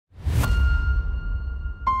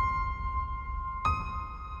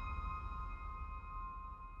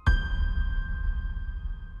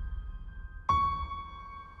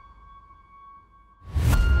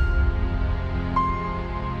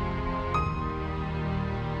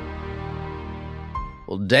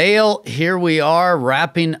Well, Dale, here we are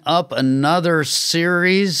wrapping up another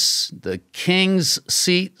series, the King's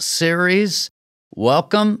Seat series.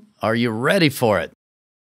 Welcome. Are you ready for it?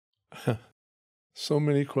 So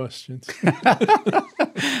many questions.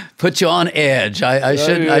 Put you on edge. I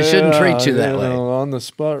shouldn't treat you that way. On the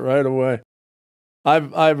spot right away.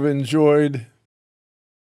 I've enjoyed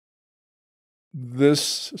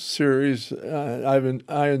this series. I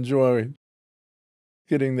enjoy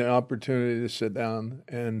getting the opportunity to sit down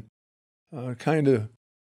and kind of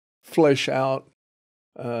flesh out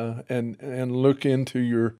and look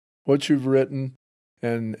into what you've written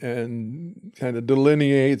and kind of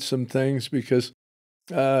delineate some things, because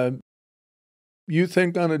you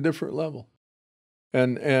think on a different level,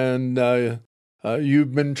 and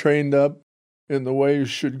you've been trained up in the way you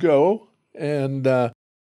should go, and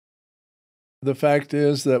the fact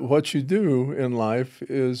is that what you do in life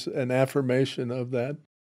is an affirmation of that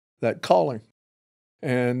calling.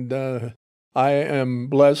 And I am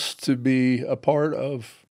blessed to be a part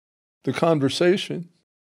of the conversation.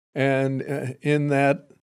 And in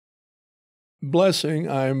that blessing,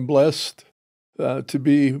 I'm blessed to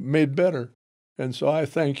be made better. And so I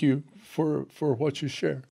thank you for what you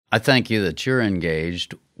share. I thank you that you're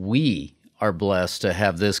engaged. We are blessed to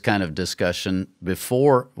have this kind of discussion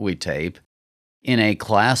before we tape, in a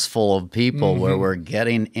class full of people where we're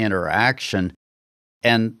getting interaction.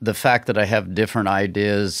 And the fact that I have different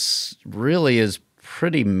ideas really is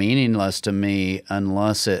pretty meaningless to me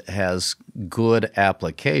unless it has good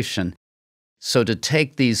application. So to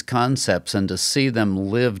take these concepts and to see them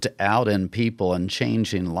lived out in people and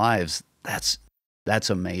changing lives, that's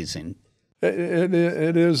amazing.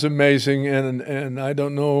 It is amazing, and I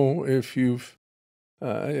don't know if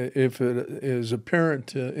if it is apparent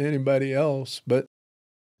to anybody else, but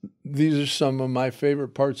these are some of my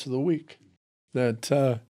favorite parts of the week,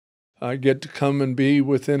 that I get to come and be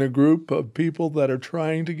within a group of people that are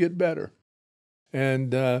trying to get better,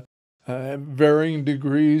 and have varying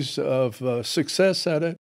degrees of success at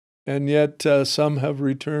it, and yet some have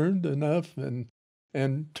returned enough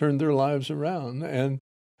and turned their lives around, and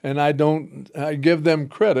I give them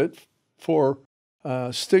credit for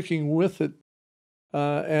sticking with it.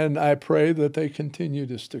 And I pray that they continue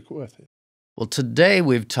to stick with it. Well, today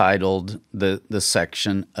we've titled the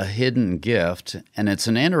section, A Hidden Gift, and it's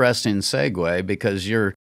an interesting segue because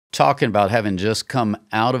you're talking about having just come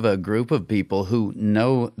out of a group of people who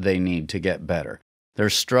know they need to get better. They're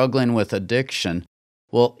struggling with addiction.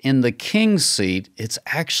 Well, in the King's Seat, it's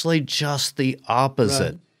actually just the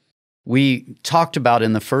opposite. Right. We talked about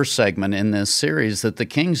in the first segment in this series that the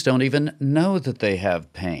kings don't even know that they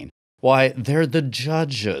have pain. Why, they're the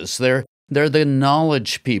judges, they're the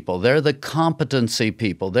knowledge people, they're the competency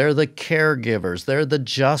people, they're the caregivers, they're the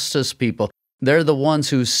justice people, they're the ones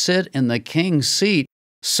who sit in the king's seat,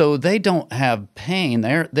 so they don't have pain,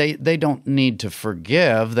 they don't need to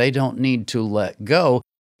forgive, they don't need to let go.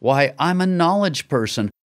 Why, I'm a knowledge person,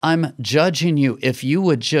 I'm judging you. If you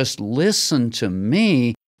would just listen to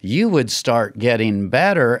me, you would start getting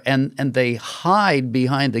better, and they hide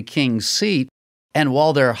behind the king's seat. And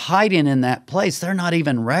while they're hiding in that place, they're not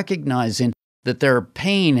even recognizing that their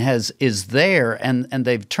pain is there, and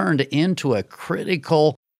they've turned into a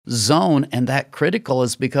critical zone. And that critical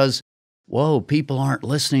is because, whoa, people aren't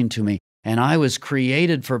listening to me. And I was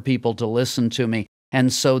created for people to listen to me.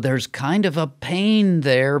 And so there's kind of a pain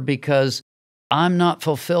there because I'm not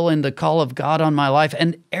fulfilling the call of God on my life.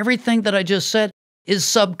 And everything that I just said is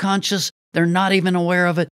subconscious. They're not even aware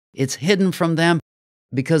of it. It's hidden from them,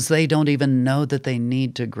 because they don't even know that they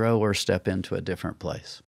need to grow or step into a different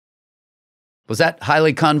place. Was that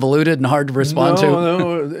highly convoluted and hard to respond to?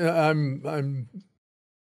 No, I'm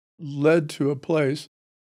led to a place.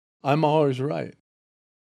 I'm always right.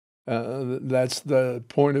 That's the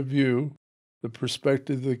point of view, the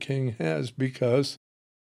perspective the king has, because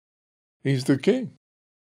he's the king.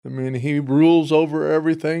 I mean, he rules over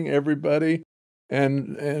everything, everybody,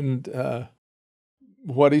 and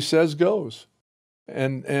what he says goes.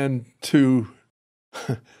 And to,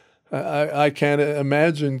 I can't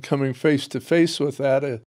imagine coming face to face with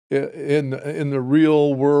that in the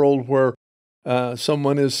real world where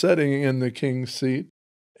someone is sitting in the king's seat,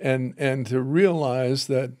 and to realize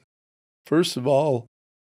that, first of all,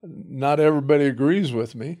 not everybody agrees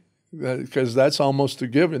with me, because that's almost a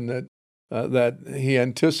given that he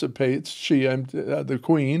anticipates, the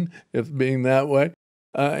queen, if being that way,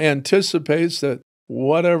 anticipates that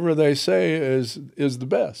whatever they say is the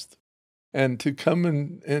best. And to come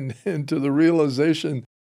into the realization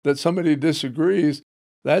that somebody disagrees,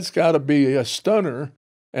 that's got to be a stunner.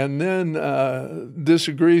 And then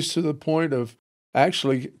disagrees to the point of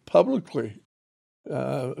actually publicly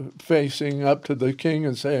facing up to the king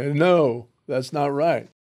and saying, no, that's not right.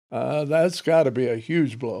 That's got to be a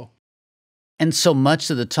huge blow. And so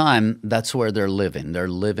much of the time, that's where they're living. They're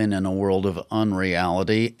living in a world of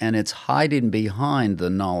unreality, and it's hiding behind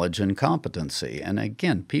the knowledge and competency. And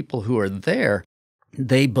again, people who are there,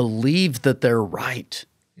 they believe that they're right.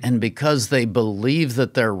 And because they believe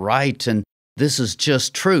that they're right, and this is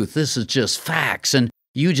just truth, this is just facts, and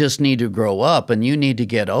you just need to grow up, and you need to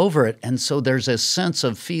get over it. And so there's a sense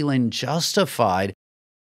of feeling justified.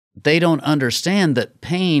 They don't understand that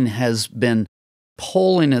pain has been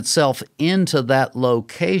pulling itself into that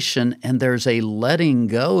location, and there's a letting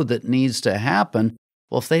go that needs to happen.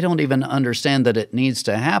 Well, if they don't even understand that it needs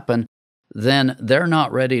to happen, then they're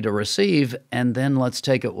not ready to receive. And then let's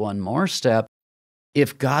take it one more step.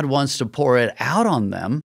 If God wants to pour it out on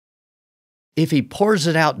them, if He pours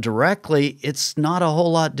it out directly, it's not a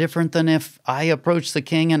whole lot different than if I approach the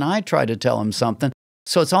king and I try to tell him something.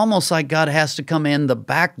 So it's almost like God has to come in the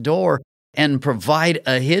back door and provide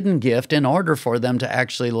a hidden gift in order for them to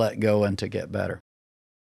actually let go and to get better.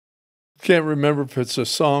 Can't remember if it's a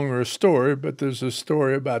song or a story, but there's a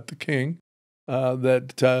story about the king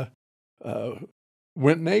that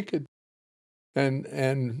went naked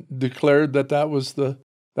and declared that was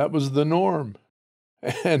the norm,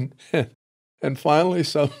 and finally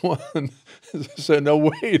someone said, "No,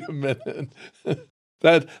 wait a minute."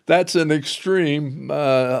 That's an extreme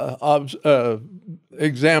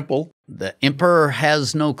example. The emperor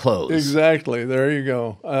has no clothes. Exactly. There you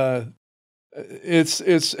go.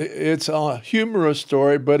 It's a humorous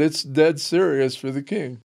story, but it's dead serious for the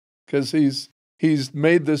king, because he's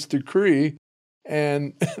made this decree,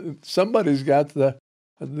 and somebody's got the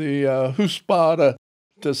chutzpah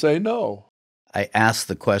to say no. I asked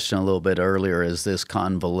the question a little bit earlier, is this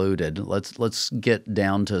convoluted? Let's get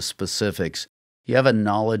down to specifics. You have a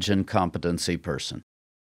knowledge and competency person.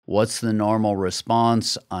 What's the normal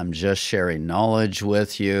response? I'm just sharing knowledge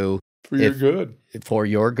with you. For your good. For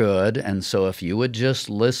your good. And so if you would just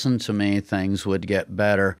listen to me, things would get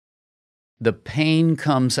better. The pain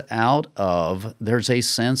comes out of, there's a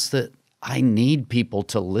sense that I need people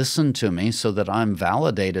to listen to me so that I'm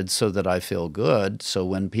validated, so that I feel good. So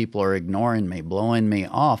when people are ignoring me, blowing me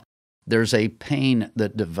off, there's a pain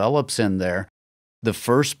that develops in there. The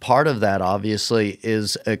first part of that, obviously,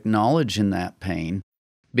 is acknowledging that pain,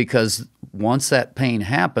 because once that pain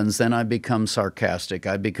happens, then I become sarcastic,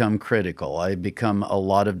 I become critical, I become a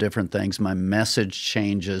lot of different things. My message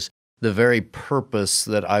changes. The very purpose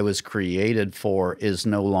that I was created for is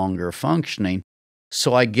no longer functioning.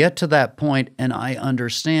 So I get to that point and I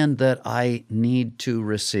understand that I need to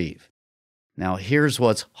receive. Now, here's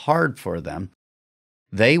what's hard for them.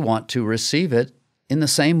 They want to receive it in the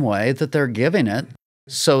same way that they're giving it.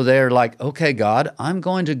 So they're like, okay, God, I'm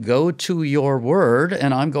going to go to your word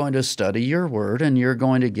and I'm going to study your word, and you're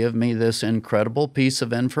going to give me this incredible piece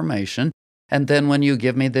of information. And then when you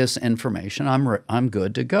give me this information, I'm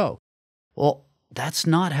good to go. Well, that's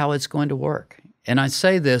not how it's going to work. And I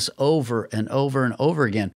say this over and over and over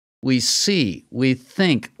again. We see, we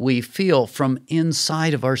think, we feel from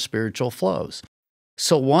inside of our spiritual flows.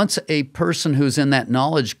 So once a person who's in that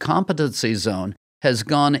knowledge competency zone has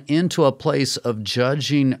gone into a place of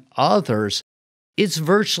judging others, it's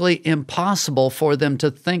virtually impossible for them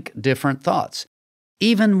to think different thoughts.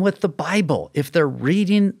 Even with the Bible, if they're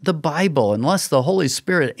reading the Bible, unless the Holy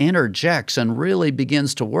Spirit interjects and really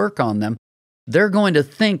begins to work on them, they're going to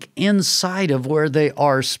think inside of where they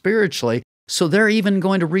are spiritually. So they're even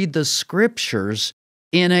going to read the scriptures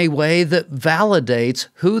in a way that validates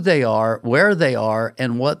who they are, where they are,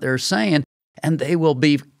 and what they're saying, and they will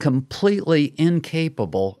be completely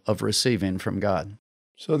incapable of receiving from God.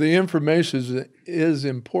 So the information is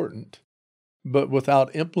important, but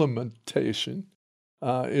without implementation,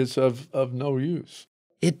 it's of no use.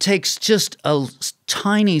 It takes just a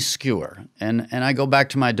tiny skewer, and I go back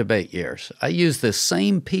to my debate years. I use the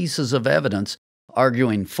same pieces of evidence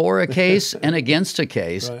arguing for a case and against a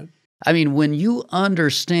case. Right. I mean, when you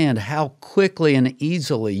understand how quickly and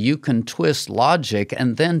easily you can twist logic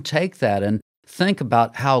and then take that and think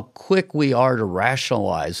about how quick we are to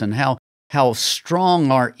rationalize and how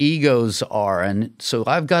strong our egos are. And so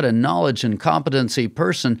I've got a knowledge and competency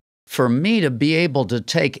person. For me to be able to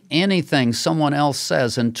take anything someone else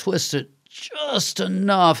says and twist it just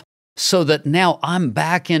enough so that now I'm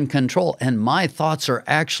back in control and my thoughts are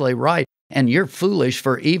actually right, and you're foolish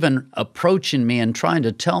for even approaching me and trying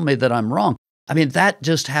to tell me that I'm wrong. I mean, that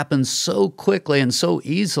just happens so quickly and so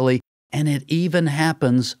easily, and it even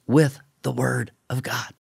happens with the Word of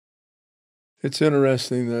God. It's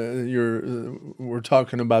interesting that we're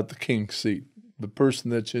talking about the king's seat, the person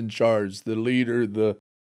that's in charge, the leader,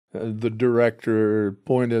 the director,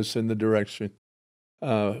 point us in the direction.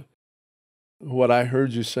 What I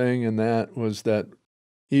heard you saying in that was that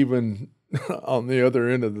even on the other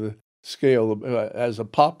end of the scale, as a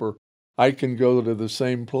pauper, I can go to the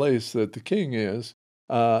same place that the king is.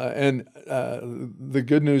 And the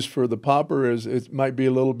good news for the pauper is it might be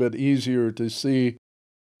a little bit easier to see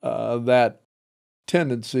that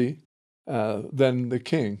tendency than the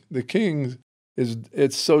king. The king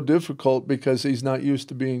it's so difficult because he's not used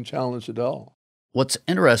to being challenged at all. What's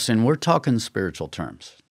interesting, we're talking spiritual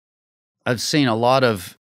terms. I've seen a lot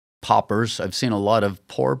of paupers, I've seen a lot of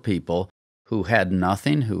poor people who had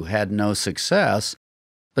nothing, who had no success,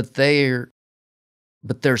 but their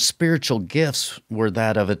spiritual gifts were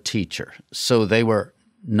that of a teacher. So they were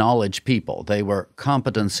knowledge people, they were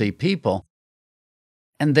competency people,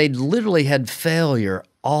 and they literally had failure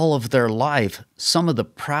all of their life. Some of the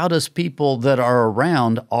proudest people that are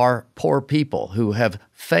around are poor people who have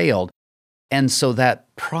failed. And so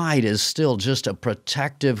that pride is still just a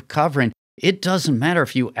protective covering. It doesn't matter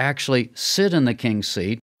if you actually sit in the king's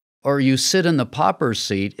seat or you sit in the pauper's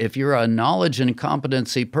seat. If you're a knowledge and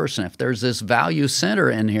competency person, if there's this value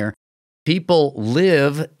center in here, people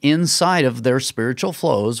live inside of their spiritual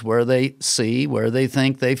flows where they see, where they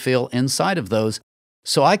think, they feel inside of those.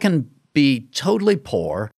 So I can be totally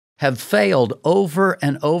poor, have failed over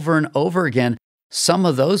and over and over again. Some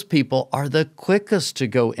of those people are the quickest to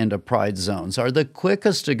go into pride zones, are the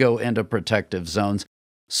quickest to go into protective zones.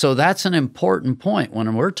 So that's an important point.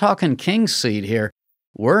 When we're talking king's seat here,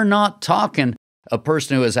 we're not talking a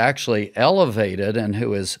person who is actually elevated and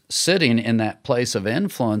who is sitting in that place of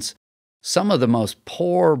influence. Some of the most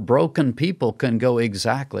poor, broken people can go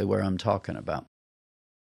exactly where I'm talking about.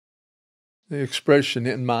 The expression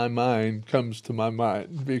 "in my mind" comes to my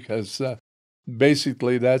mind because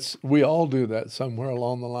basically we all do that somewhere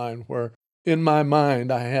along the line where in my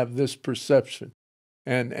mind I have this perception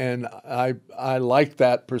and I like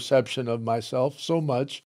that perception of myself so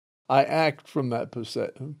much I act from that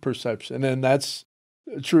perception, and that's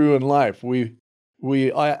true in life. What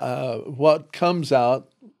comes out,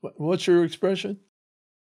 what's your expression?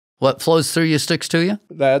 What flows through you sticks to you?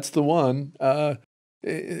 That's the one.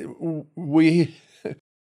 We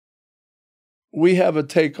have a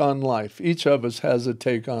take on life. Each of us has a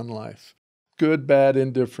take on life, good, bad,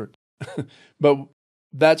 indifferent. But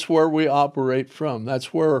that's where we operate from.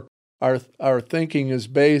 That's where our thinking is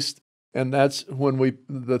based, and that's when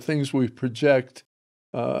the things we project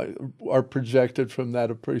are projected from that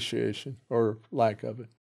appreciation or lack of it.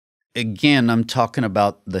 Again, I'm talking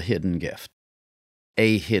about the hidden gift,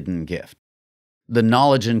 a hidden gift. The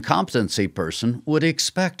knowledge and competency person would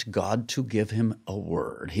expect God to give him a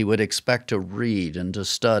word. He would expect to read and to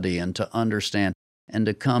study and to understand and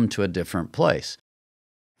to come to a different place.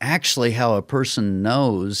 Actually, how a person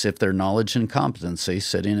knows if their knowledge and competency,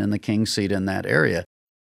 sitting in the king's seat in that area,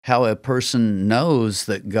 how a person knows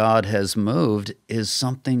that God has moved is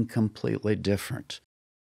something completely different.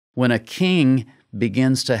 When a king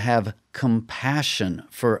begins to have compassion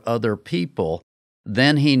for other people,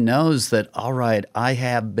 then he knows that, all right, I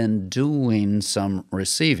have been doing some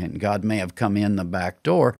receiving. God may have come in the back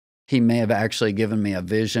door. He may have actually given me a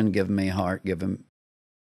vision, given me a heart,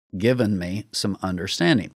 given me some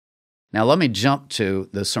understanding. Now, let me jump to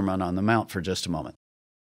the Sermon on the Mount for just a moment.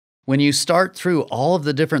 When you start through all of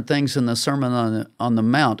the different things in the Sermon on the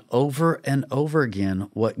Mount over and over again,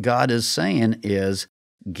 what God is saying is,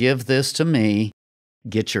 give this to me,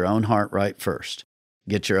 get your own heart right first.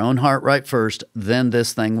 Get your own heart right first, then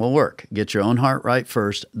this thing will work. Get your own heart right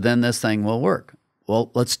first, then this thing will work.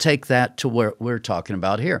 Well, let's take that to where we're talking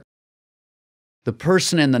about here. The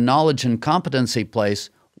person in the knowledge and competency place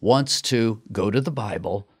wants to go to the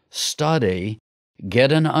Bible, study,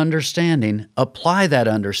 get an understanding, apply that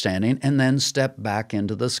understanding, and then step back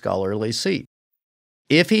into the scholarly seat.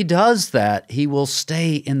 If he does that, he will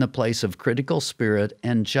stay in the place of critical spirit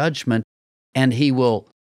and judgment, and he will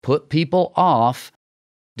put people off,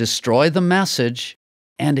 destroy the message,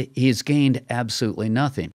 and he's gained absolutely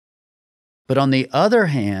nothing. But on the other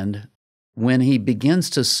hand, when he begins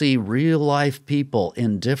to see real-life people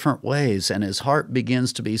in different ways and his heart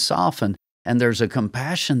begins to be softened and there's a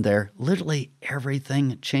compassion there, literally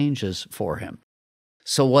everything changes for him.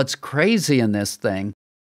 So what's crazy in this thing,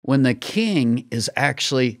 when the king is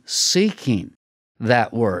actually seeking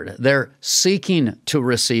that word, they're seeking to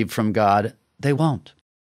receive from God, they won't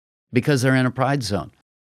because they're in a pride zone.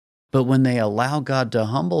 But when they allow God to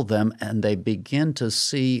humble them and they begin to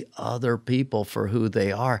see other people for who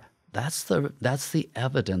they are, that's the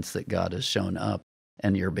evidence that God has shown up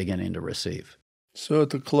and you're beginning to receive. So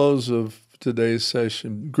at the close of today's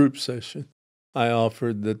session, group session, I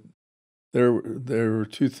offered that there were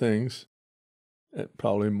two things,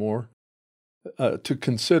 probably more, to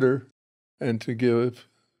consider and to give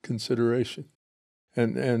consideration.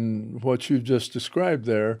 And what you've just described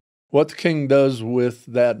there, what the king does with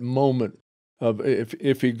that moment of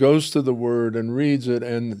if he goes to the word and reads it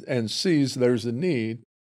and sees there's a need,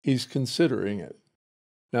 he's considering it.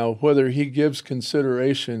 Now, whether he gives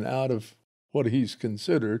consideration out of what he's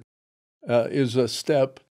considered is a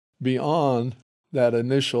step beyond that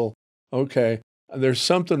initial, okay, there's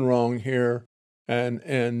something wrong here,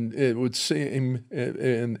 and it would seem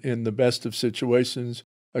in the best of situations,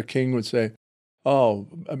 a king would say, oh,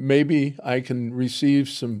 maybe I can receive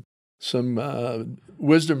some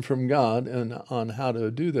wisdom from God on how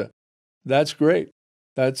to do that. That's great.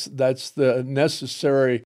 That's the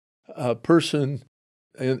necessary person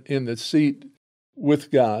in the seat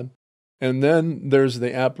with God. And then there's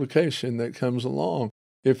the application that comes along.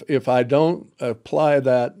 If I don't apply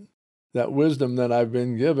that wisdom that I've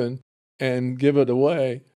been given and give it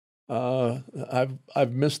away,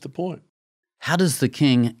 I've missed the point. How does the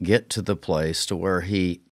king get to the place to where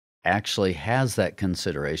he actually has that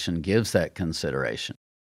consideration, gives that consideration?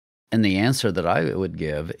 And the answer that I would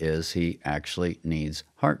give is he actually needs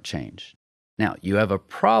heart change. Now, you have a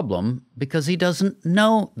problem because he doesn't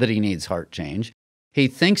know that he needs heart change. He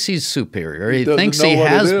thinks he's superior. He thinks he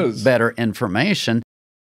has better information.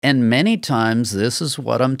 And many times, this is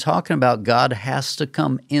what I'm talking about. God has to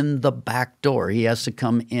come in the back door. He has to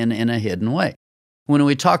come in a hidden way. When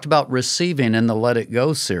we talked about receiving in the Let It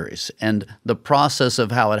Go series and the process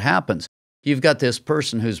of how it happens, you've got this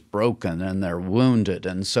person who's broken and they're wounded,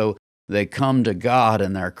 and so they come to God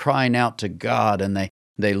and they're crying out to God, and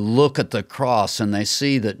they look at the cross and they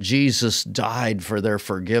see that Jesus died for their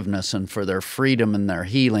forgiveness and for their freedom and their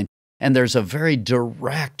healing, and there's a very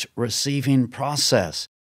direct receiving process.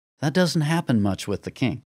 That doesn't happen much with the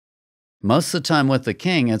king. Most of the time with the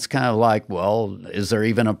king, it's kind of like, well, is there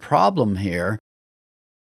even a problem here?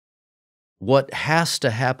 What has to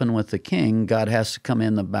happen with the king, God has to come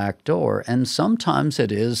in the back door, and sometimes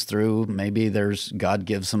it is through maybe God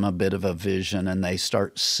gives them a bit of a vision and they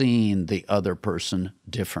start seeing the other person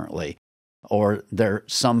differently, or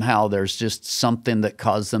there's just something that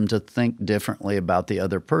caused them to think differently about the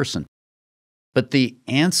other person. But the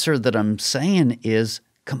answer that I'm saying is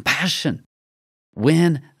compassion.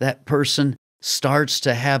 When that person starts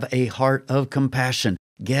to have a heart of compassion,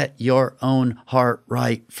 get your own heart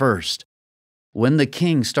right first. When the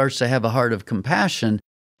king starts to have a heart of compassion,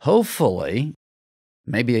 hopefully,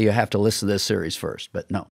 maybe you have to listen to this series first, but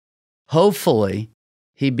no. Hopefully,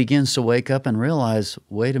 he begins to wake up and realize,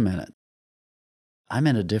 wait a minute, I'm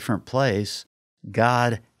in a different place.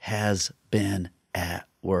 God has been at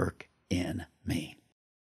work in me.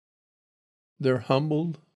 They're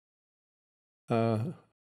humbled. That's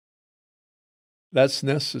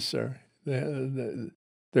necessary.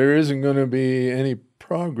 There isn't going to be any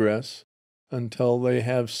progress until they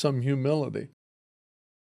have some humility.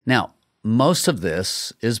 Now, most of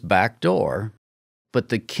this is backdoor, but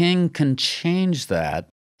the king can change that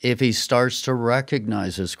if he starts to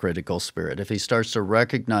recognize his critical spirit, if he starts to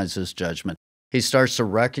recognize his judgment, he starts to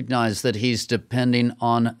recognize that he's depending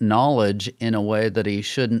on knowledge in a way that he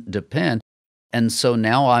shouldn't depend. And so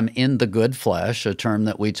now I'm in the good flesh, a term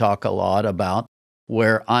that we talk a lot about,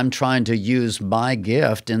 where I'm trying to use my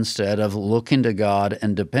gift instead of looking to God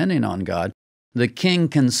and depending on God. The king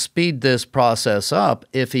can speed this process up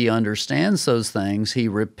if he understands those things, he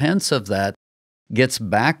repents of that, gets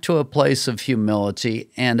back to a place of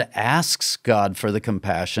humility, and asks God for the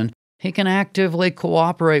compassion. He can actively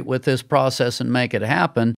cooperate with this process and make it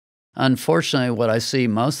happen. Unfortunately, what I see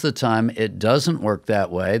most of the time, it doesn't work that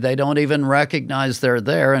way. They don't even recognize they're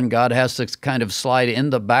there, and God has to kind of slide in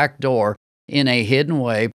the back door in a hidden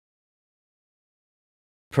way,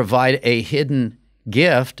 provide a hidden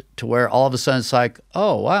gift to where all of a sudden it's like,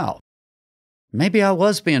 oh, wow, maybe I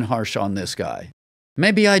was being harsh on this guy.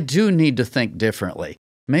 Maybe I do need to think differently.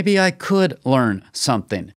 Maybe I could learn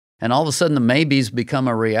something. And all of a sudden the maybes become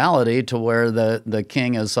a reality to where the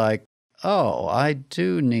king is like, oh, I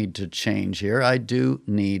do need to change here. I do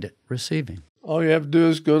need receiving. All you have to do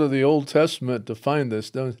is go to the Old Testament to find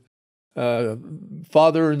this.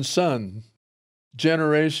 Father and son,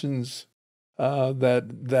 generations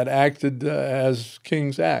that acted as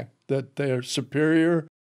kings act, that they're superior,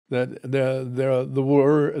 that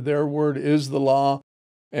their word is the law,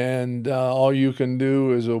 and all you can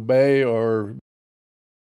do is obey or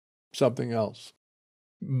something else.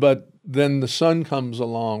 But then the son comes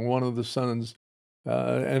along, one of the sons,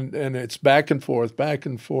 and it's back and forth,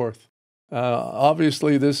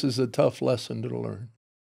 Obviously, this is a tough lesson to learn.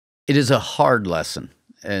 It is a hard lesson,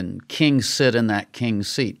 and kings sit in that king's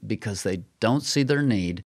seat because they don't see their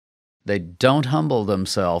need. They don't humble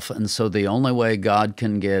themselves, and so the only way God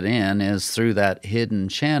can get in is through that hidden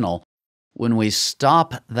channel. When we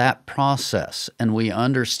stop that process and we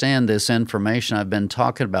understand this information I've been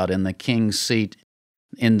talking about in the king's seat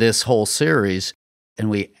in this whole series, and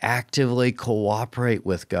we actively cooperate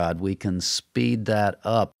with God, we can speed that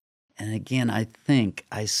up. And again, I think,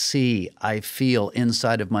 I see, I feel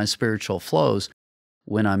inside of my spiritual flows,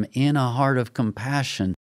 when I'm in a heart of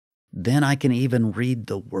compassion, then I can even read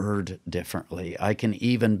the Word differently. I can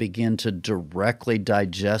even begin to directly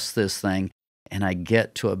digest this thing, and I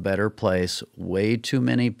get to a better place. Way too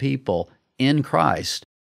many people in Christ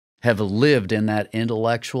have lived in that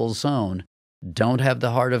intellectual zone, don't have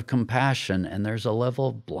the heart of compassion, and there's a level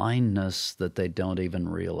of blindness that they don't even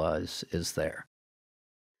realize is there.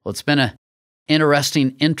 Well, it's been an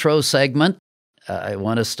interesting intro segment. I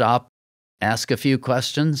want to stop, ask a few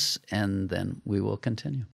questions, and then we will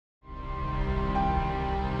continue.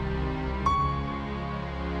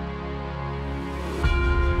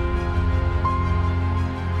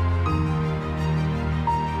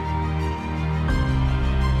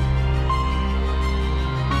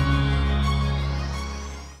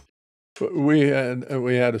 We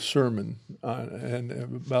had a sermon and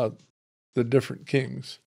about the different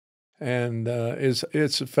kings, and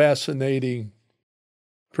it's a fascinating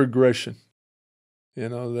progression,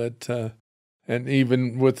 that and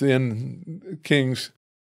even within kings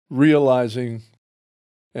realizing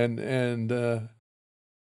and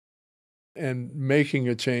making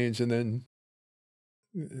a change and then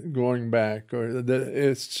going back,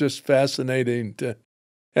 it's just fascinating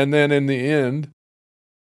and then in the end,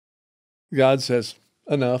 God says,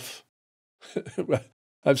 enough.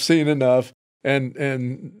 I've seen enough, and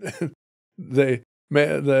they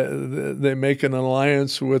make an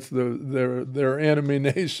alliance with their enemy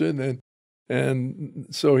nation, and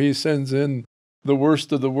so He sends in the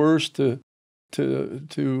worst of the worst to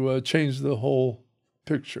change the whole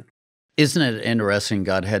picture. Isn't it interesting?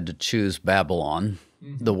 God had to choose Babylon,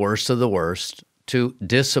 the worst of the worst, to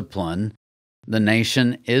discipline the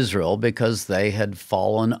nation Israel because they had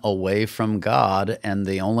fallen away from God, and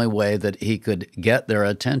the only way that He could get their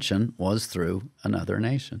attention was through another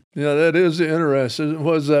nation. Yeah, that is interesting.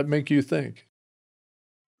 What does that make you think?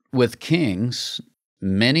 With kings,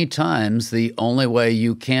 many times the only way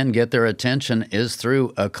you can get their attention is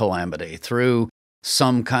through a calamity, through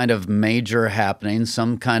some kind of major happening,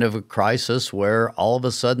 some kind of a crisis where all of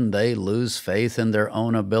a sudden they lose faith in their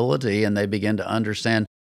own ability and they begin to understand,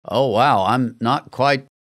 oh, wow, I'm not quite,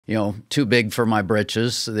 too big for my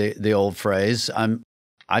britches, the old phrase. I'm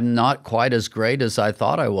not quite as great as I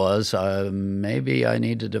thought I was. Maybe I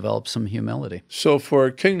need to develop some humility. So for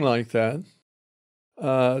a king like that,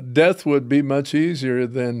 death would be much easier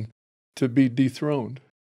than to be dethroned.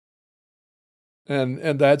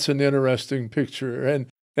 And that's an interesting picture.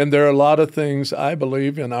 And there are a lot of things, I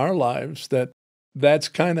believe, in our lives that's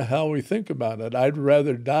kind of how we think about it. I'd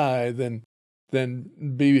rather die than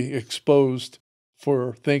be exposed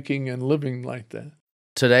for thinking and living like that.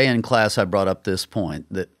 Today in class, I brought up this point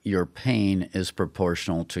that your pain is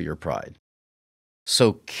proportional to your pride.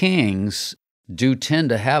 So kings do tend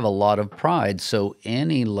to have a lot of pride, so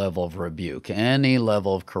any level of rebuke, any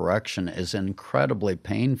level of correction is incredibly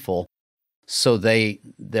painful. So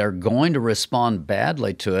they're going to respond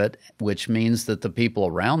badly to it, which means that the people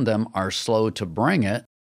around them are slow to bring it,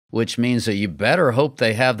 which means that you better hope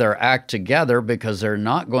they have their act together because they're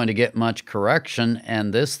not going to get much correction,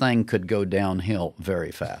 and this thing could go downhill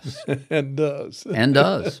very fast. And does. And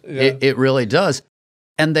does. Yeah. It really does.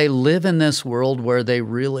 And they live in this world where they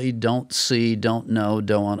really don't see, don't know,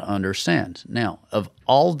 don't understand. Now, of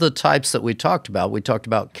all the types that we talked about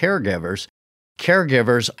caregivers.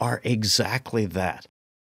 Caregivers are exactly that.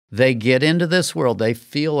 They get into this world, they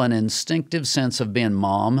feel an instinctive sense of being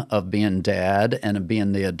mom, of being dad, and of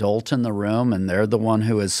being the adult in the room, and they're the one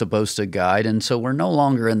who is supposed to guide, and so we're no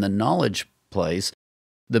longer in the knowledge place.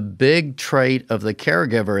 The big trait of the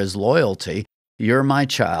caregiver is loyalty. You're my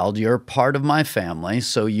child, you're part of my family,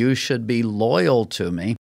 so you should be loyal to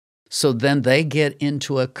me. So then they get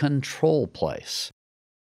into a control place.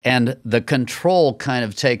 And the control kind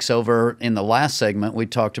of takes over. In the last segment, we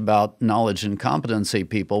talked about knowledge and competency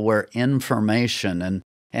people, where information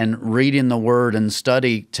and reading the Word and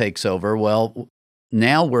study takes over. Well,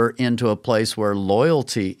 now we're into a place where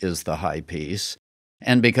loyalty is the high piece.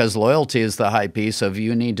 And because loyalty is the high piece of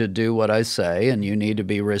you need to do what I say and you need to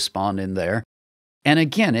be responding there. And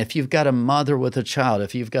again, if you've got a mother with a child,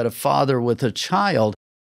 if you've got a father with a child,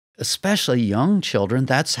 especially young children,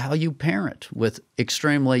 that's how you parent with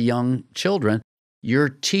extremely young children. You're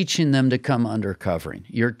teaching them to come under covering.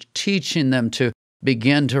 You're teaching them to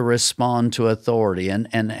begin to respond to authority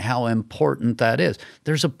and how important that is.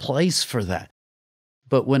 There's a place for that.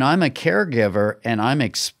 But when I'm a caregiver and I'm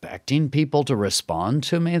expecting people to respond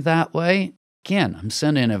to me that way, again, I'm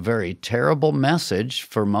sending a very terrible message.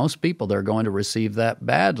 For most people, they're going to receive that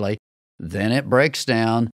badly. Then it breaks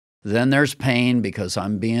down. Then there's pain because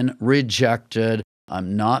I'm being rejected.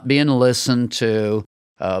 I'm not being listened to.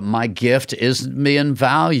 My gift isn't being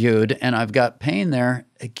valued, and I've got pain there.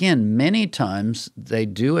 Again, many times they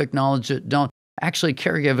do acknowledge it, don't. Actually,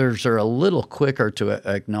 caregivers are a little quicker to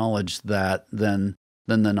acknowledge that than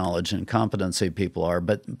the knowledge and competency people are.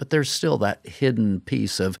 But there's still that hidden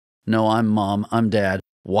piece of, no, I'm mom, I'm dad,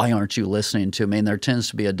 why aren't you listening to me? And there tends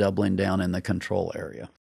to be a doubling down in the control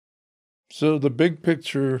area. So the big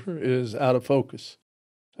picture is out of focus.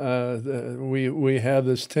 We have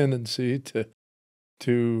this tendency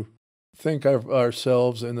to think of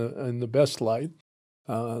ourselves in the best light.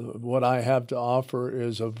 What I have to offer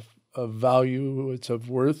is of value, it's of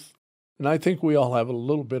worth. And I think we all have a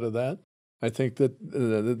little bit of that. I think that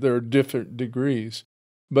there are different degrees.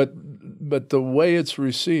 But the way it's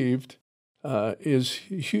received is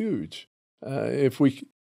huge. If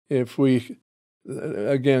we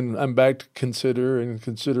again, I'm back to consider and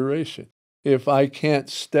consideration. If I can't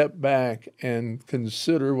step back and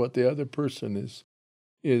consider what the other person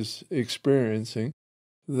is experiencing,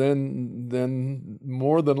 then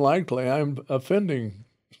more than likely I'm offending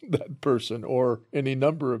that person or any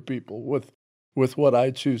number of people with what I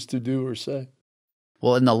choose to do or say.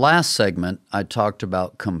 Well, in the last segment, I talked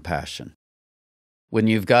about compassion. When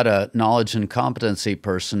you've got a knowledge and competency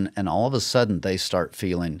person and all of a sudden they start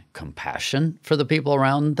feeling compassion for the people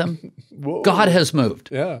around them, God has moved.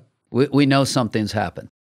 Yeah. We know something's happened.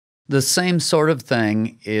 The same sort of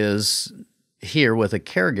thing is here with a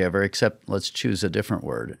caregiver, except let's choose a different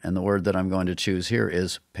word. And the word that I'm going to choose here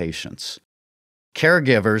is patience.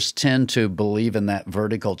 Caregivers tend to believe in that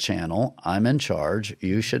vertical channel. I'm in charge.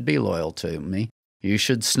 You should be loyal to me. You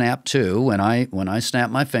should snap too. When I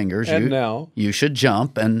snap my fingers, you should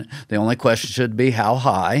jump. And the only question should be how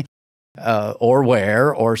high or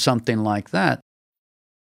where or something like that.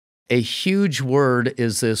 A huge word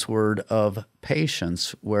is this word of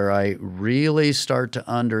patience, where I really start to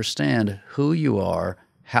understand who you are,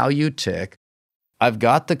 how you tick. I've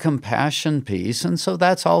got the compassion piece, and so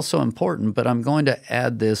that's also important, but I'm going to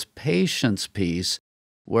add this patience piece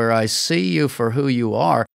where I see you for who you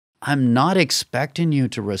are. I'm not expecting you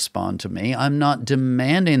to respond to me. I'm not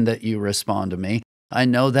demanding that you respond to me. I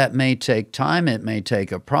know that may take time. It may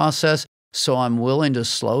take a process. So I'm willing to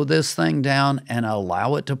slow this thing down and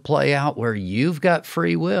allow it to play out where you've got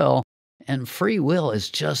free will. And free will is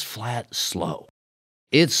just flat slow.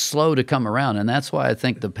 It's slow to come around. And that's why I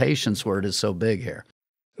think the patience word is so big here.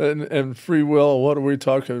 And free will, what are we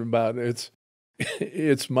talking about?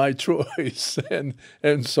 It's my choice.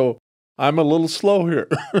 And so I'm a little slow here.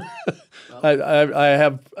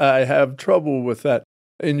 I have trouble with that.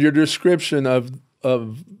 In your description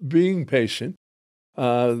of being patient,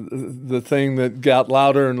 the thing that got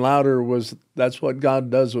louder and louder was that's what God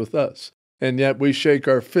does with us. And yet we shake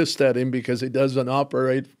our fist at him because he doesn't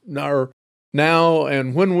operate now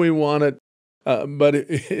and when we want it. But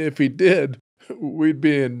if he did, we'd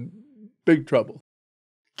be in big trouble.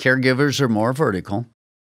 Caregivers are more vertical.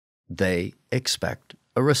 They expect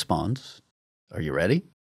a response. Are you ready?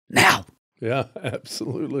 Now. Yeah,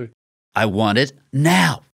 absolutely. I want it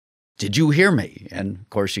now. Did you hear me? And of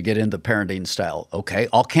course, you get into parenting style. Okay,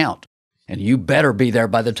 I'll count. And you better be there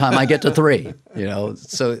by the time I get to 3.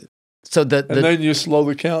 So that and then you slow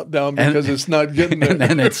the count down because it's not getting there.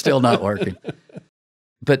 And it's still not working.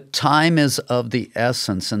 But time is of the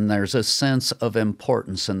essence, and there's a sense of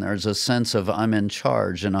importance, and there's a sense of I'm in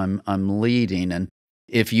charge and I'm leading. And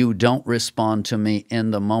if you don't respond to me in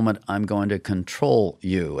the moment, I'm going to control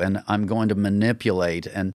you and I'm going to manipulate.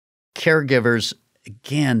 And caregivers,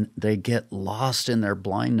 again, they get lost in their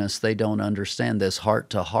blindness. They don't understand this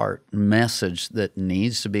heart-to-heart message that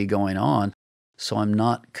needs to be going on. So I'm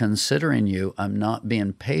not considering you. I'm not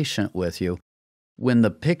being patient with you. When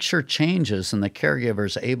the picture changes and the caregiver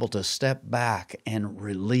is able to step back and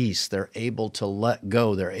release, they're able to let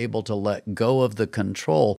go. They're able to let go of the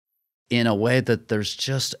control in a way that there's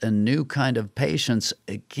just a new kind of patience,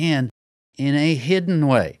 again, in a hidden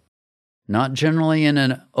way. Not generally in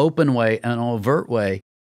an open way, an overt way,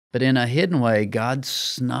 but in a hidden way. God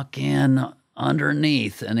snuck in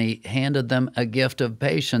underneath and he handed them a gift of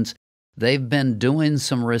patience. They've been doing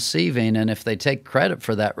some receiving, and if they take credit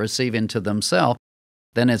for that receiving to themselves,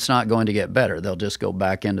 then it's not going to get better. They'll just go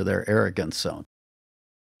back into their arrogance zone.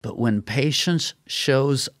 But when patience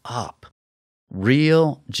shows up,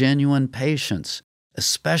 real, genuine patience,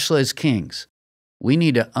 especially as kings, we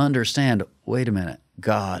need to understand, wait a minute,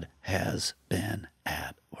 God has been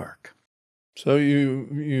at work. So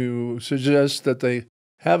you suggest that they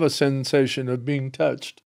have a sensation of being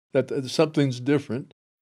touched, that something's different.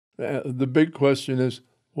 The big question is,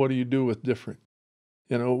 what do you do with different?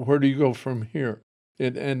 Where do you go from here?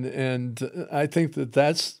 And I think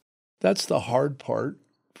that's the hard part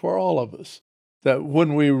for all of us. That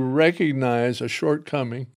when we recognize a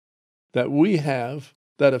shortcoming that we have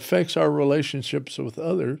that affects our relationships with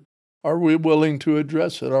others, are we willing to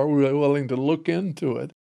address it? Are we willing to look into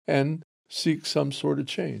it and seek some sort of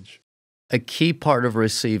change? A key part of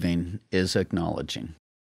receiving is acknowledging.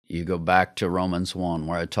 You go back to Romans 1,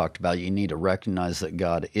 where I talked about you need to recognize that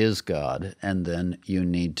God is God, and then you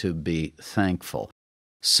need to be thankful.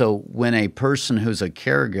 So when a person who's a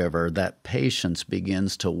caregiver, that patience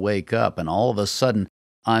begins to wake up, and all of a sudden,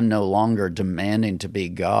 I'm no longer demanding to be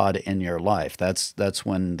God in your life. That's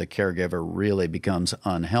when the caregiver really becomes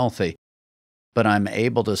unhealthy. But I'm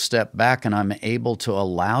able to step back, and I'm able to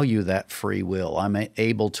allow you that free will. I'm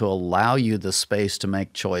able to allow you the space to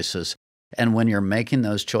make choices. And when you're making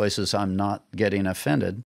those choices, I'm not getting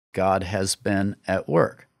offended. God has been at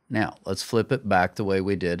work. Now, let's flip it back the way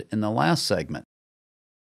we did in the last segment.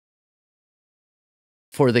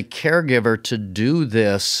 For the caregiver to do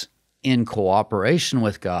this in cooperation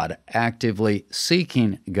with God, actively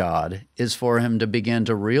seeking God, is for him to begin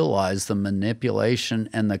to realize the manipulation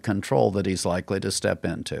and the control that he's likely to step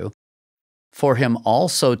into. For him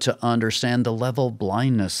also to understand the level of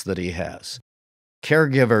blindness that he has.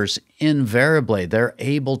 Caregivers, invariably, they're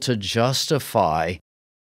able to justify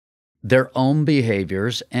their own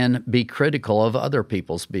behaviors and be critical of other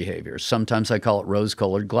people's behaviors. Sometimes I call it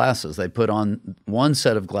rose-colored glasses. They put on one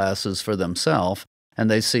set of glasses for themselves, and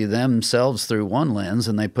they see themselves through one lens,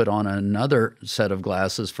 and they put on another set of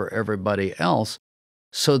glasses for everybody else.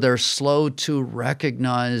 So they're slow to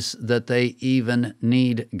recognize that they even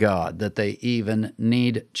need God, that they even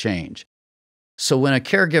need change. So when a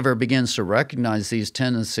caregiver begins to recognize these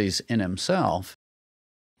tendencies in himself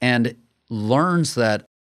and learns that,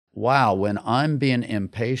 wow, when I'm being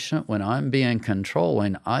impatient, when I'm being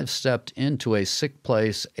controlling, I've stepped into a sick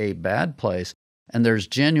place, a bad place, and there's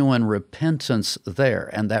genuine repentance there,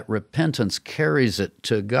 and that repentance carries it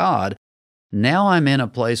to God. Now I'm in a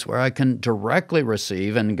place where I can directly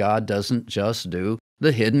receive, and God doesn't just do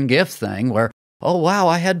the hidden gift thing where, oh, wow,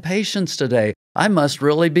 I had patience today. I must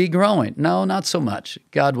really be growing. No, not so much.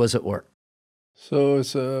 God was at work. So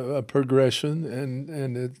it's a progression,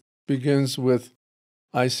 and it begins with,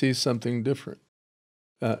 I see something different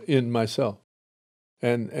in myself.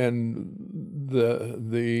 And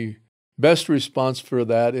the best response for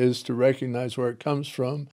that is to recognize where it comes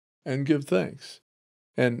from and give thanks.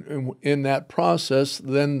 And in that process,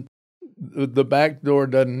 then the back door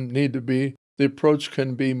doesn't need to be, the approach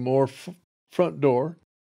can be more front door.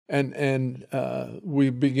 And we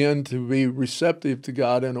begin to be receptive to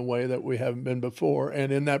God in a way that we haven't been before.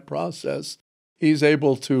 And in that process, He's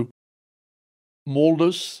able to mold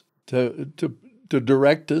us, to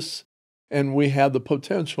direct us, and we have the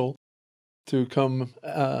potential to come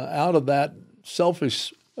out of that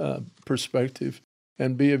selfish perspective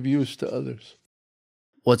and be of use to others.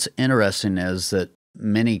 What's interesting is that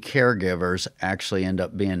many caregivers actually end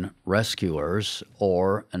up being rescuers,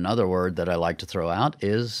 or another word that I like to throw out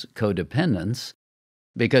is codependents,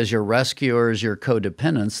 because your rescuers, your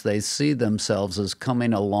codependents, they see themselves as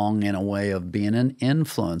coming along in a way of being an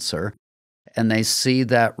influencer, and they see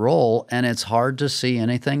that role, and it's hard to see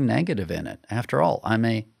anything negative in it. After all, I'm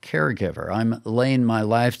a caregiver. I'm laying my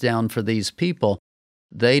life down for these people.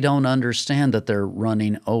 They don't understand that they're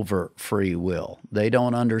running over free will. They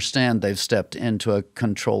don't understand they've stepped into a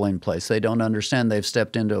controlling place. They don't understand they've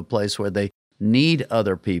stepped into a place where they need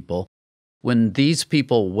other people. When these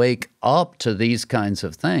people wake up to these kinds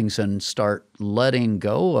of things and start letting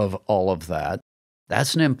go of all of that,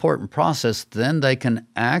 that's an important process. Then they can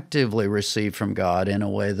actively receive from God in a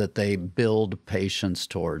way that they build patience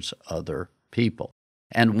towards other people.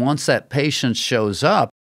 And once that patience shows up,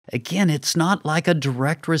 again, it's not like a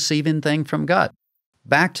direct receiving thing from God.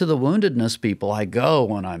 Back to the woundedness people, I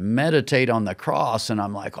go and I meditate on the cross and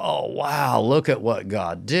I'm like, oh, wow, look at what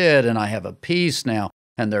God did. And I have a peace now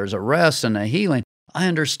and there's a rest and a healing. I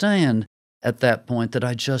understand at that point that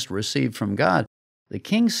I just received from God. The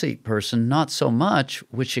king seat person, not so much,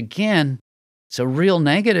 which again, it's a real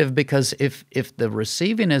negative because if the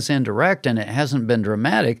receiving is indirect and it hasn't been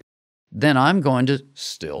dramatic, then I'm going to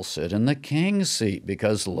still sit in the king's seat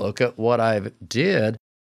because look at what I did,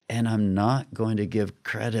 and I'm not going to give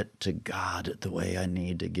credit to God the way I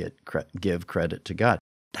need to give credit to God.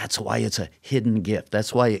 That's why it's a hidden gift.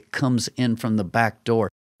 That's why it comes in from the back door,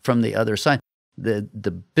 from the other side.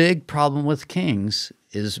 The big problem with kings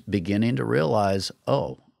is beginning to realize,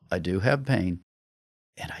 oh, I do have pain,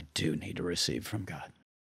 and I do need to receive from God.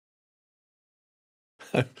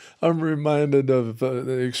 I'm reminded of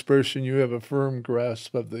the expression, you have a firm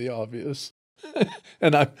grasp of the obvious.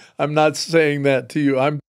 And I'm not saying that to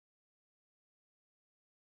you.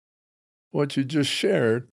 What you just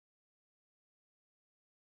shared,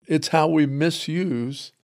 it's how we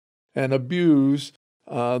misuse and abuse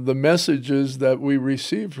the messages that we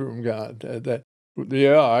receive from God.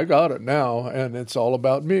 Yeah, I got it now, and it's all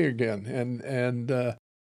about me again. And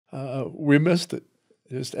we missed it,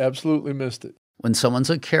 just absolutely missed it. When someone's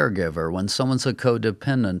a caregiver, when someone's a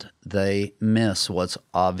codependent, they miss what's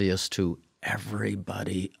obvious to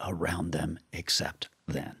everybody around them except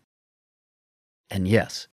them. And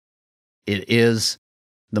yes, it is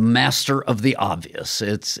the master of the obvious.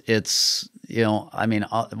 It's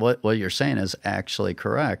what you're saying is actually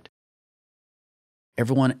correct.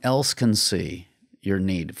 Everyone else can see your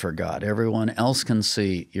need for God. Everyone else can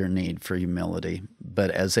see your need for humility.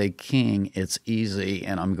 But as a king, it's easy,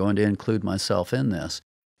 and I'm going to include myself in this,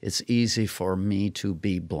 it's easy for me to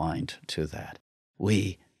be blind to that.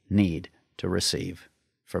 We need to receive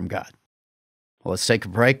from God. Well, let's take a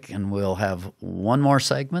break, and we'll have one more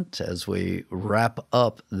segment as we wrap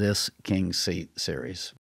up this King Seat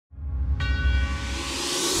series.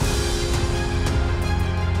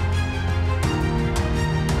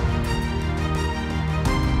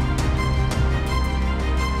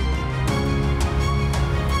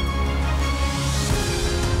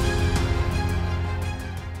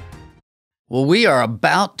 Well, we are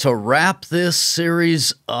about to wrap this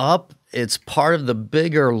series up. It's part of the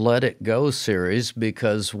bigger Let It Go series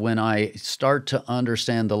because when I start to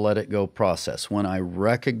understand the Let It Go process, when I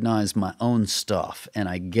recognize my own stuff and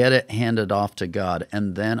I get it handed off to God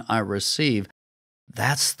and then I receive,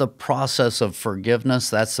 that's the process of forgiveness.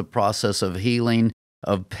 That's the process of healing,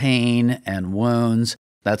 of pain and wounds.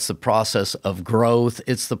 That's the process of growth.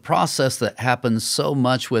 It's the process that happens so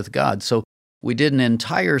much with God. So we did an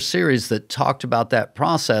entire series that talked about that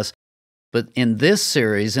process, but in this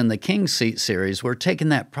series, in the King Seat series, we're taking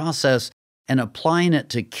that process and applying it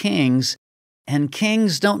to kings, and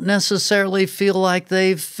kings don't necessarily feel like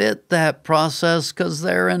they fit that process because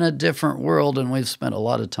they're in a different world, and we've spent a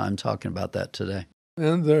lot of time talking about that today.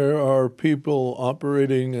 And there are people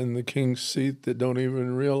operating in the king's seat that don't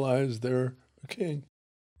even realize they're a king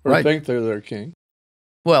or Right. think they're their king.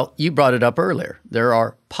 Well, you brought it up earlier. There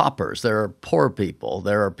are paupers. There are poor people.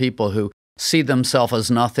 There are people who see themselves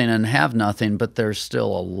as nothing and have nothing, but there's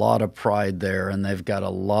still a lot of pride there, and they've got a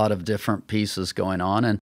lot of different pieces going on.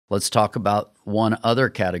 And let's talk about one other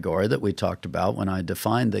category that we talked about when I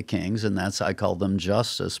defined the kings, and that's I call them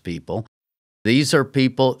justice people. These are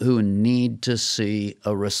people who need to see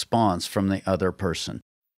a response from the other person.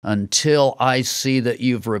 Until I see that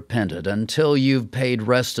you've repented, until you've paid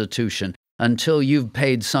restitution, until you've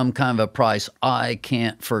paid some kind of a price, I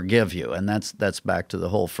can't forgive you. And that's back to the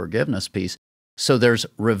whole forgiveness piece. So there's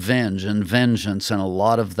revenge and vengeance and a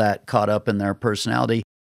lot of that caught up in their personality.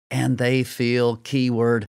 And they feel,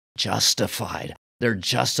 keyword, justified. They're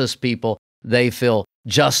justice people. They feel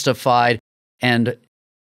justified. And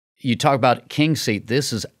you talk about king seat.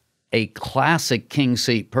 This is a classic king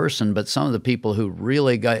seat person, but some of the people who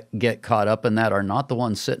really get caught up in that are not the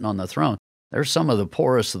ones sitting on the throne. There's some of the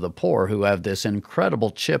poorest of the poor who have this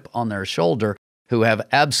incredible chip on their shoulder, who have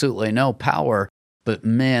absolutely no power, but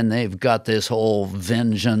man, they've got this whole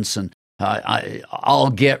vengeance and I'll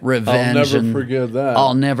get revenge. I'll never forgive that.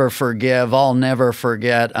 I'll never forgive. I'll never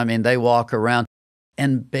forget. I mean, they walk around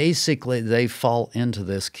and basically they fall into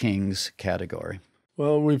this king's category.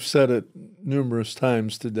 Well, we've said it numerous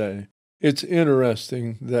times today. It's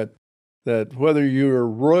interesting that whether you're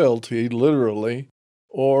royalty, literally,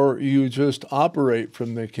 or you just operate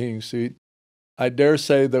from the king's seat, I dare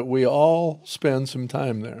say that we all spend some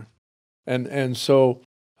time there. And so,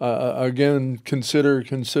 again,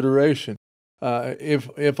 consideration.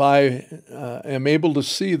 If I am able to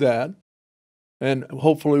see that, and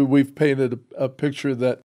hopefully we've painted a picture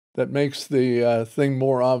that makes the thing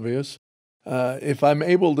more obvious, if I'm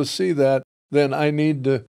able to see that, then I need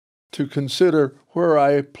to consider where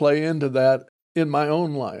I play into that in my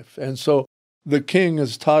own life. And so the king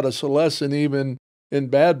has taught us a lesson even in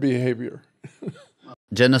bad behavior.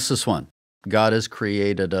 Genesis 1, God has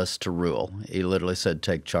created us to rule. He literally said,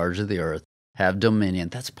 take charge of the earth, have dominion.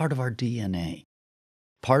 That's part of our DNA.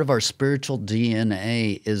 Part of our spiritual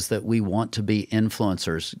DNA is that we want to be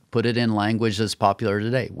influencers. Put it in language that's popular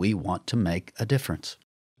today. We want to make a difference.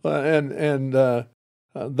 And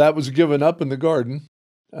that was given up in the garden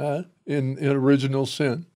in original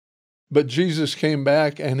sin. But Jesus came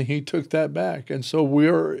back and he took that back. And so we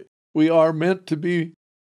are meant to be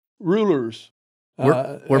rulers.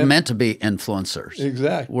 We're meant to be influencers.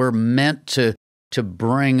 Exactly. We're meant to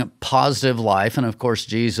bring positive life. And of course,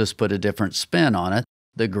 Jesus put a different spin on it.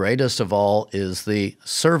 The greatest of all is the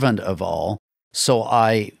servant of all. So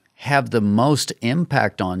I have the most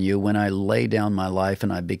impact on you when I lay down my life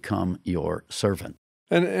and I become your servant.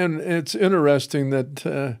 And it's interesting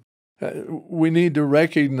that we need to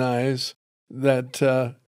recognize that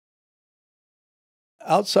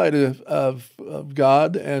outside of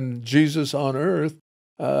God and Jesus on earth,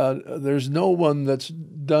 there's no one that's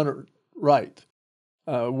done it right.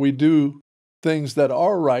 We do things that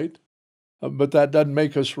are right, but that doesn't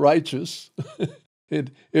make us righteous.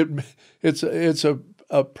 It's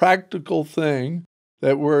a practical thing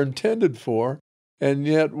that we're intended for, and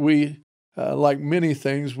yet we, like many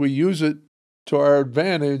things, we use it to our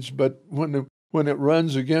advantage. But when it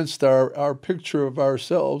runs against our picture of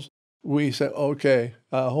ourselves, we say, "Okay,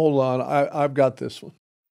 hold on, I've got this one."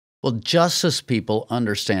 Well, justice people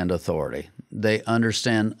understand authority. They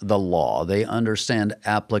understand the law. They understand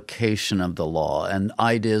application of the law and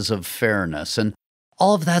ideas of fairness. And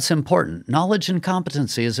all of that's important. Knowledge and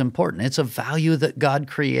competency is important. It's a value that God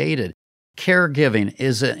created. Caregiving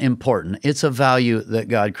is important. It's a value that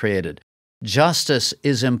God created. Justice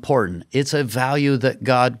is important. It's a value that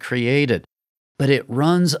God created. But it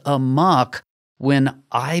runs amok when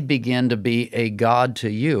I begin to be a God to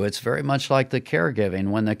you. It's very much like the caregiving.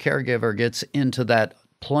 When the caregiver gets into that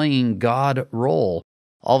playing God role,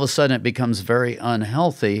 all of a sudden it becomes very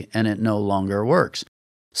unhealthy and it no longer works.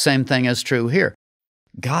 Same thing is true here.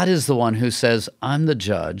 God is the one who says, I'm the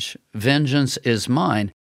judge, vengeance is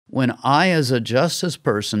mine. When I, as a justice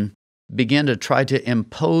person, begin to try to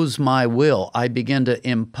impose my will, I begin to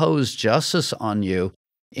impose justice on you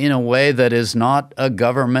in a way that is not a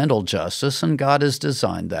governmental justice, and God has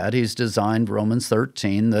designed that. He's designed Romans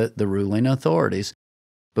 13, the ruling authorities.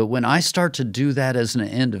 But when I start to do that as an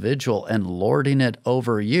individual and lording it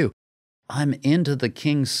over you, I'm into the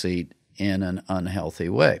king's seat in an unhealthy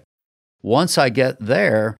way. Once I get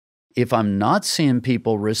there, if I'm not seeing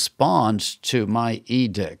people respond to my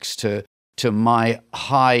edicts, to my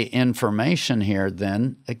high information here,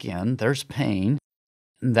 then again, there's pain.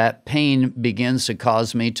 That pain begins to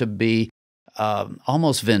cause me to be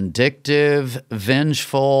almost vindictive,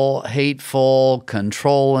 vengeful, hateful,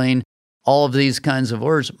 controlling, all of these kinds of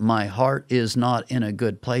words. My heart is not in a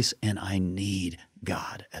good place, and I need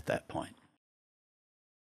God at that point.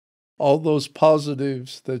 All those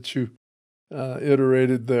positives that you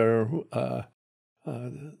iterated there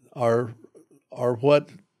are what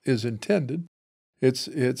is intended.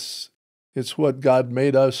 It's what God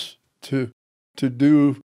made us to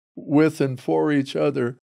do with and for each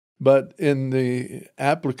other, but in the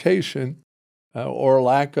application or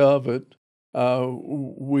lack of it,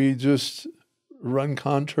 we just run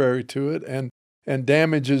contrary to it, and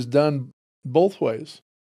damage is done both ways.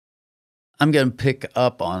 I'm going to pick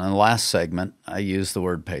up on, in the last segment, I used the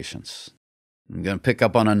word patience. I'm going to pick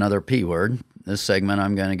up on another P word. This segment,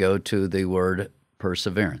 I'm going to go to the word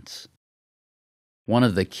perseverance. One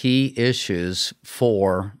of the key issues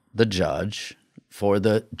for the judge, for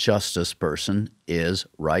the justice person, is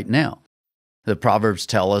right now. The Proverbs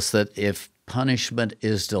tell us that if punishment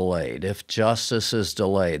is delayed, if justice is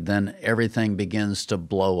delayed, then everything begins to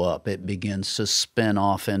blow up. It begins to spin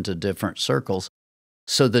off into different circles.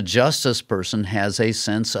 So the justice person has a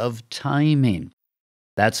sense of timing.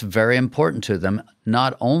 That's very important to them.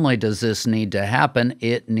 Not only does this need to happen,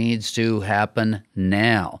 it needs to happen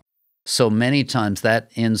now. So many times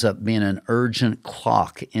that ends up being an urgent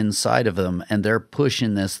clock inside of them, and they're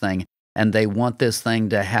pushing this thing, and they want this thing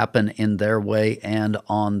to happen in their way and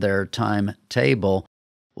on their timetable.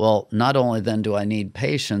 Well, not only then do I need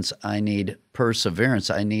patience, I need perseverance.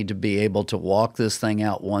 I need to be able to walk this thing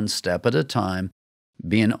out one step at a time,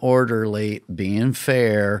 being orderly, being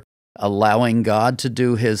fair, allowing God to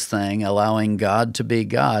do His thing, allowing God to be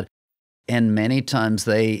God. And many times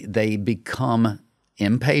they become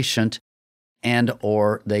impatient and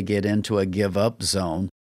or they get into a give-up zone.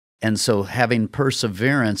 And so having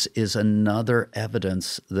perseverance is another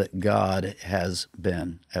evidence that God has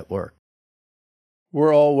been at work.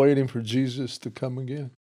 We're all waiting for Jesus to come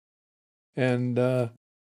again. And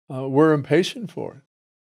we're impatient for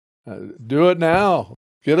it. Do it now.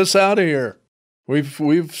 Get us out of here.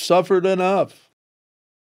 We've suffered enough.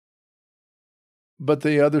 But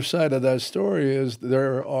the other side of that story is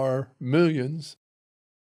there are millions,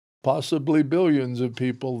 possibly billions of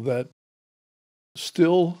people that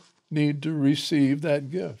still need to receive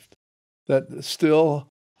that gift, that still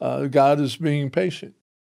God is being patient.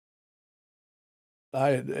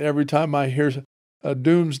 Every time I hear a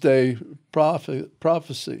doomsday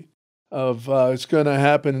prophecy of it's going to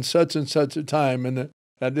happen in such and such a time, and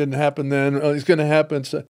that didn't happen then, it's going to happen.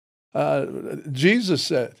 Jesus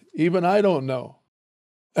said, even I don't know.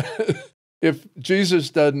 If Jesus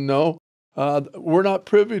doesn't know, we're not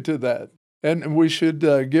privy to that. And we should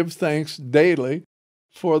give thanks daily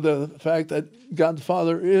for the fact that God the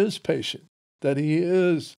Father is patient, that He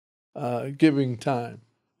is giving time.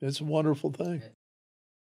 It's a wonderful thing.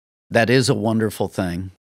 That is a wonderful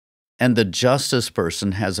thing. And the justice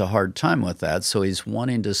person has a hard time with that, so he's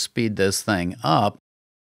wanting to speed this thing up.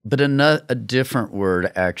 But a different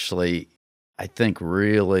word actually, I think,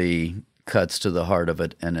 really cuts to the heart of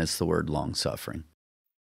it, and it's the word long-suffering.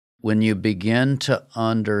 When you begin to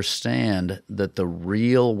understand that the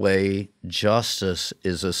real way justice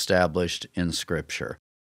is established in Scripture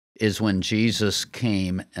is when Jesus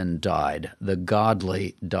came and died. The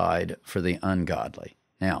godly died for the ungodly.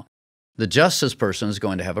 Now, the justice person is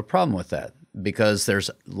going to have a problem with that because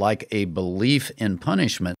there's like a belief in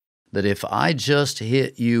punishment that if I just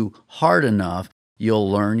hit you hard enough,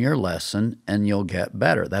 you'll learn your lesson and you'll get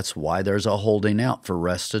better. That's why there's a holding out for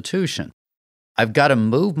restitution. I've got to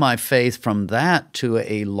move my faith from that to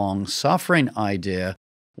a long-suffering idea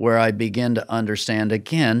where I begin to understand,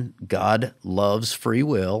 again, God loves free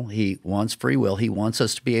will. He wants free will. He wants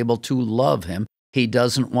us to be able to love Him. He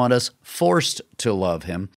doesn't want us forced to love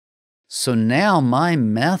Him. So now my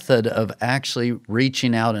method of actually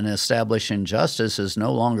reaching out and establishing justice is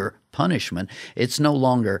no longer punishment. It's no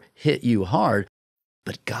longer hit you hard.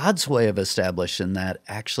 But God's way of establishing that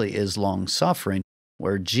actually is long-suffering,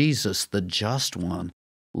 where Jesus, the just one,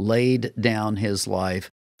 laid down His life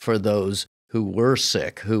for those who were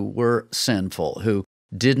sick, who were sinful, who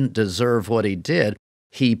didn't deserve what He did.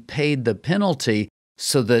 He paid the penalty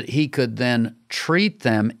so that He could then treat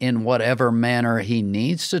them in whatever manner He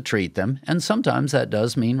needs to treat them. And sometimes that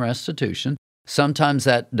does mean restitution. Sometimes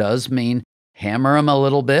that does mean hammer them a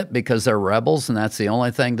little bit because they're rebels and that's the only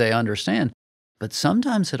thing they understand. But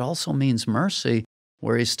sometimes it also means mercy,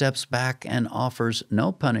 where He steps back and offers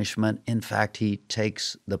no punishment. In fact, He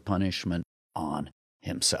takes the punishment on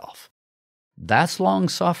Himself. That's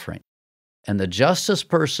long-suffering. And the justice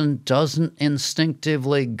person doesn't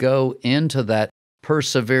instinctively go into that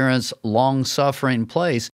perseverance, long-suffering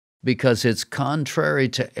place because it's contrary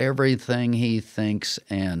to everything he thinks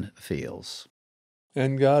and feels.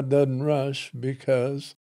 And God doesn't rush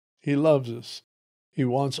because He loves us. He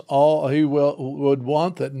wants all. He would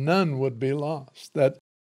want that none would be lost. That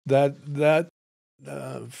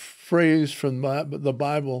phrase from the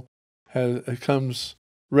Bible comes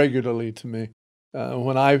regularly to me.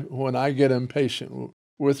 When I get impatient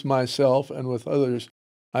with myself and with others,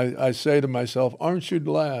 I say to myself, "Aren't you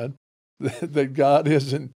glad that God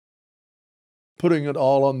isn't putting it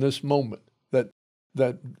all on this moment?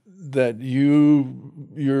 That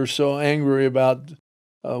you're so angry about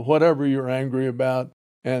whatever you're angry about,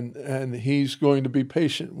 and He's going to be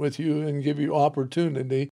patient with you and give you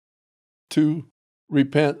opportunity to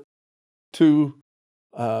repent, to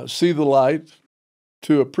see the light,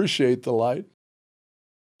 to appreciate the light."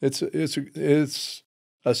 It's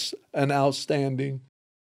an outstanding,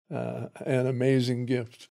 an amazing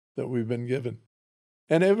gift that we've been given,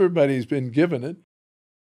 and everybody's been given it.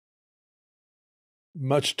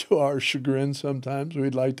 Much to our chagrin, sometimes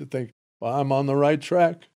we'd like to think, "Well, I'm on the right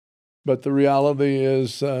track," but the reality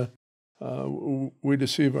is we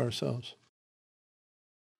deceive ourselves.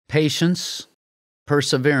 Patience,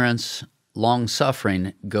 perseverance,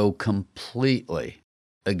 long-suffering go completely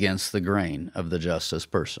against the grain of the justice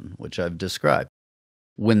person, which I've described.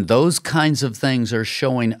 When those kinds of things are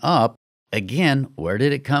showing up, again, where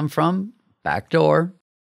did it come from? Back door,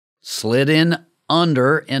 slid in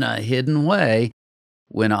under in a hidden way.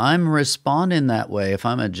 When I'm responding that way, if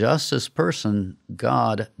I'm a justice person,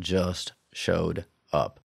 God just showed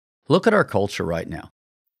up. Look at our culture right now.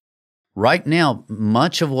 Right now,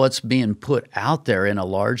 much of what's being put out there in a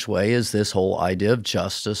large way is this whole idea of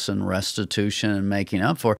justice and restitution and making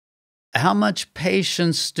up for. How much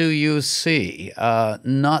patience do you see?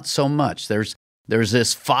 Not so much. There's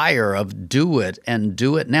this fire of do it and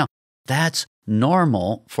do it now. That's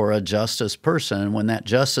normal for a justice person. And when that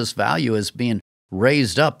justice value is being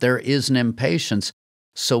raised up, there is an impatience.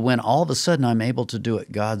 So when all of a sudden I'm able to do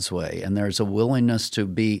it God's way, and there's a willingness to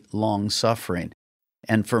be long-suffering,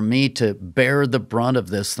 and for me to bear the brunt of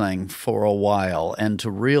this thing for a while, and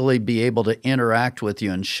to really be able to interact with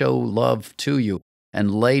you and show love to you,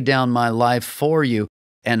 and lay down my life for you,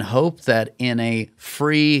 and hope that in a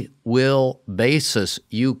free will basis,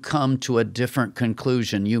 you come to a different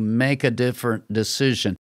conclusion, you make a different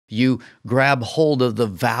decision, you grab hold of the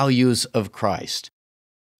values of Christ.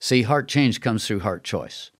 See, heart change comes through heart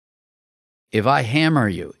choice. If I hammer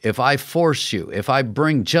you, if I force you, if I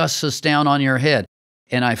bring justice down on your head,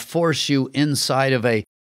 and I force you inside of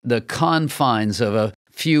the confines of a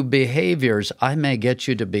few behaviors, I may get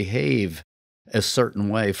you to behave a certain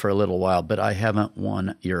way for a little while, but I haven't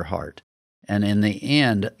won your heart. And in the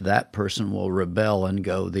end, that person will rebel and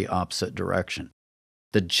go the opposite direction.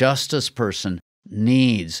 The justice person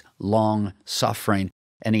needs long suffering,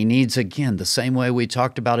 and he needs, again, the same way we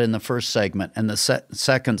talked about in the first segment and the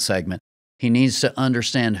second segment, he needs to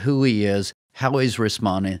understand who he is, how he's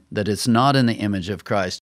responding, that it's not in the image of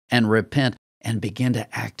Christ, and repent and begin to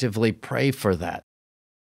actively pray for that.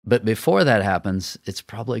 But before that happens, it's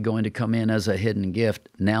probably going to come in as a hidden gift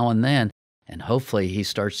now and then, and hopefully he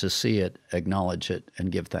starts to see it, acknowledge it,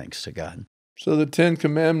 and give thanks to God. So the 10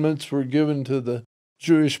 Commandments were given to the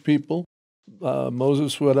Jewish people.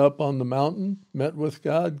 Moses went up on the mountain, met with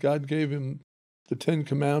God. God gave him the 10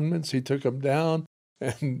 Commandments. He took them down,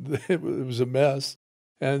 and it was a mess.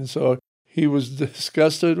 And so he was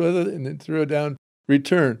disgusted with it and then threw it down.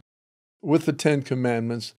 Returned with the 10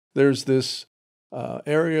 Commandments. There's this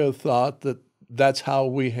area of thought that that's how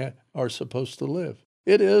we are supposed to live.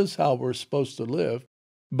 It is how we're supposed to live,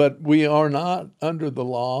 but we are not under the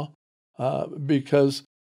law because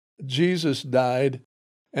Jesus died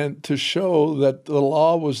and to show that the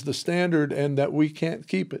law was the standard and that we can't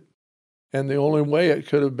keep it. And the only way it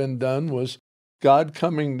could have been done was God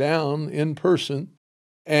coming down in person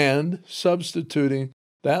and substituting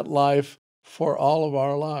that life for all of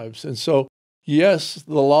our lives. And so, yes,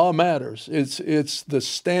 the law matters. It's the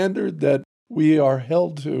standard that we are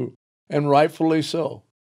held to, and rightfully so.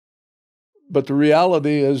 But the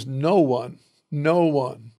reality is no one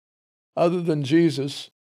other than Jesus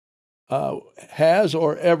has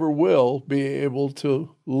or ever will be able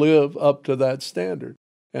to live up to that standard.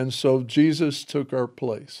 And so Jesus took our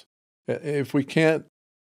place. If we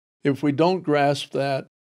don't grasp that,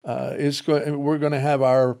 we're going to have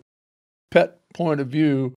our pet point of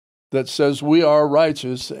view that says we are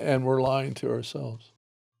righteous and we're lying to ourselves.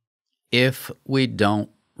 If we don't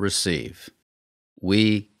receive,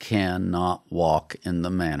 we cannot walk in the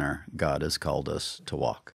manner God has called us to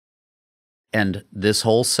walk. And this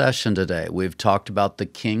whole session today, we've talked about the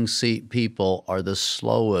king seat people are the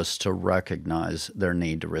slowest to recognize their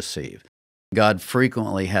need to receive. God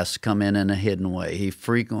frequently has to come in a hidden way. He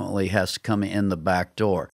frequently has to come in the back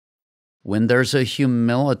door. When there's a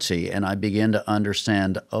humility and I begin to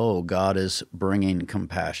understand, oh, God is bringing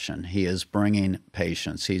compassion. He is bringing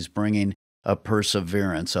patience. He's bringing a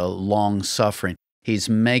perseverance, a long suffering. He's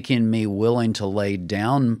making me willing to lay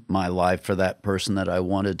down my life for that person that I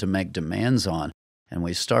wanted to make demands on. And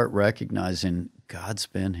we start recognizing God's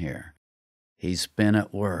been here. He's been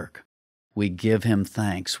at work. We give him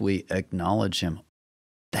thanks. We acknowledge him.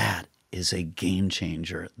 That is a game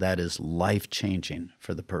changer. That is life-changing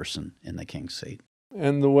for the person in the king's seat.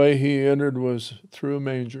 And the way he entered was through a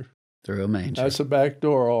manger. Through a manger. That's a back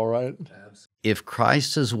door, all right. If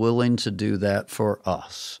Christ is willing to do that for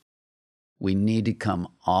us, we need to come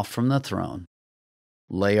off from the throne,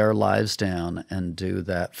 lay our lives down, and do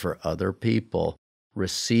that for other people.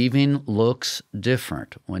 Receiving looks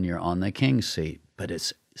different when you're on the king's seat, but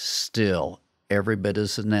it's still every bit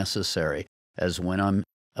as necessary as when I'm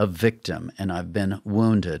a victim and I've been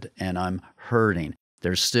wounded and I'm hurting.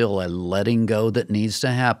 There's still a letting go that needs to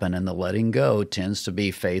happen, and the letting go tends to be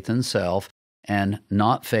faith in self and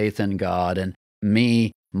not faith in God and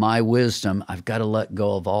me, my wisdom. I've got to let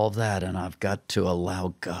go of all of that, and I've got to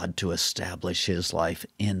allow God to establish his life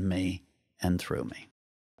in me and through me.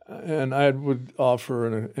 And I would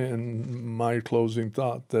offer in my closing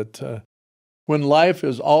thought that when life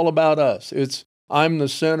is all about us, I'm the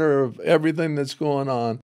center of everything that's going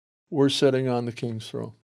on, we're sitting on the king's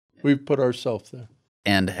throne. We've put ourselves there.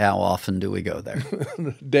 And how often do we go there?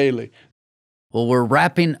 Daily. Well, we're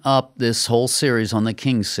wrapping up this whole series on the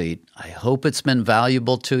king's seat. I hope it's been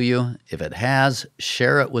valuable to you. If it has,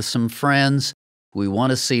 share it with some friends. We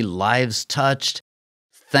want to see lives touched.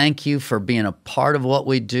 Thank you for being a part of what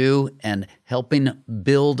we do and helping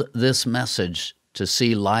build this message to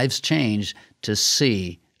see lives change, to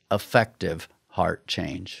see effective heart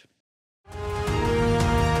change.